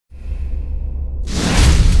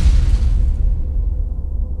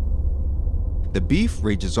The beef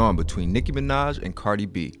rages on between Nicki Minaj and Cardi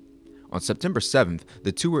B. On September 7th,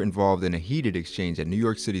 the two were involved in a heated exchange at New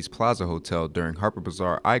York City's Plaza Hotel during Harper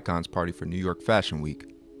Bazaar Icons party for New York Fashion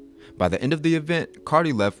Week. By the end of the event,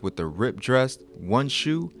 Cardi left with a ripped dress, one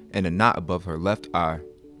shoe, and a knot above her left eye.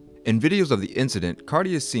 In videos of the incident,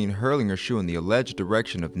 Cardi is seen hurling her shoe in the alleged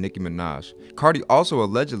direction of Nicki Minaj. Cardi also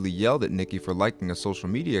allegedly yelled at Nicki for liking a social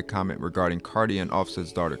media comment regarding Cardi and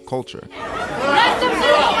Offset's daughter Culture.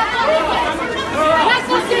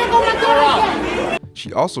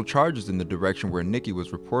 She also charges in the direction where Nicki was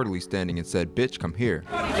reportedly standing and said, "Bitch, come here."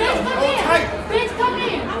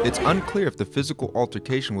 It's unclear if the physical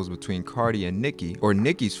altercation was between Cardi and Nicki, or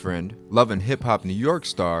Nicki's friend, Love and Hip Hop New York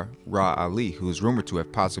star, Ra Ali, who is rumored to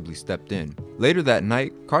have possibly stepped in. Later that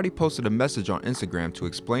night, Cardi posted a message on Instagram to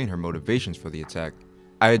explain her motivations for the attack.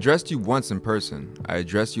 "I addressed you once in person, I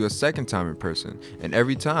addressed you a second time in person, and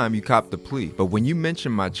every time you copped the plea. But when you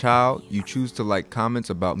mention my child, you choose to like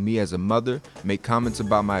comments about me as a mother, make comments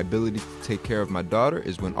about my ability to take care of my daughter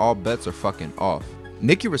is when all bets are fucking off."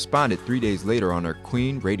 Nicki responded 3 days later on her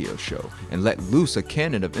Queen radio show and let loose a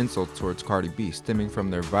cannon of insults towards Cardi B stemming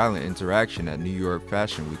from their violent interaction at New York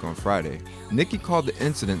Fashion Week on Friday. Nicki called the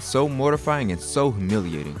incident so mortifying and so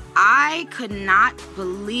humiliating. "I could not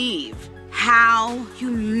believe how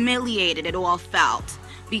humiliated it all felt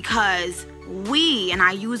because we, and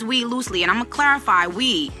I use we loosely, and I'm gonna clarify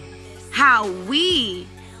how we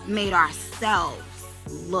made ourselves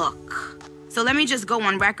look." So let me just go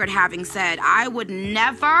on record having said, I would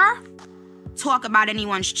never talk about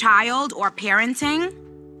anyone's child or parenting.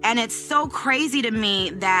 And it's so crazy to me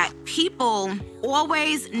that people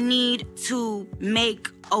always need to make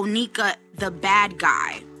Onika the bad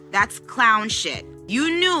guy. That's clown shit. You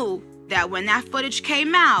knew that when that footage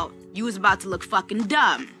came out, you was about to look fucking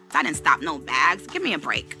dumb. I didn't stop no bags. Give me a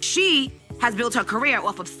break. She has built her career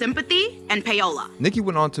off of sympathy and payola. Nicki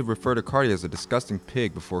went on to refer to Cardi as a disgusting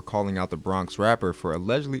pig before calling out the Bronx rapper for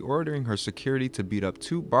allegedly ordering her security to beat up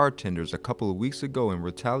 2 bartenders a couple of weeks ago in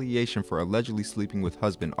retaliation for allegedly sleeping with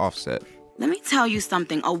husband Offset. Let me tell you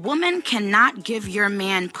something. A woman cannot give your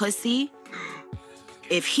man pussy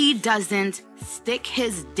if he doesn't stick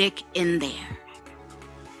his dick in there.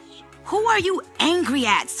 Who are you angry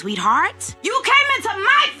at, sweetheart? You came into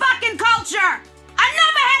my fucking culture! I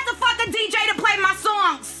never had to fuck a DJ to play my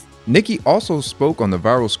songs! Nicki also spoke on the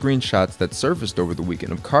viral screenshots that surfaced over the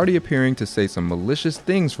weekend of Cardi appearing to say some malicious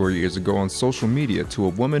things 4 years ago on social media to a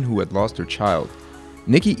woman who had lost her child.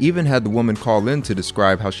 Nicki even had the woman call in to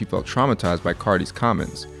describe how she felt traumatized by Cardi's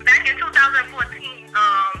comments. Back in 2014,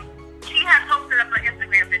 she had posted up an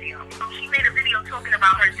Instagram video. She made a video talking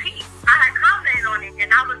about her teeth. I had commented on it,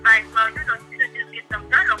 and I was like, well, you know, you should just get them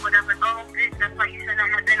done or whatever. Oh, bitch, that's why you shouldn't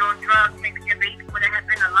have been on drugs. Maybe your baby would have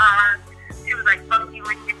been alive. She was like, fuck you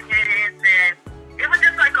and your kids, and it was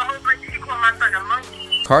just like a whole bunch. She called my son a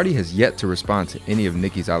monkey. Cardi has yet to respond to any of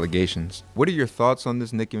Nicki's allegations. What are your thoughts on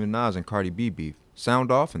this Nicki Minaj and Cardi B beef?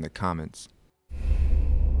 Sound off in the comments.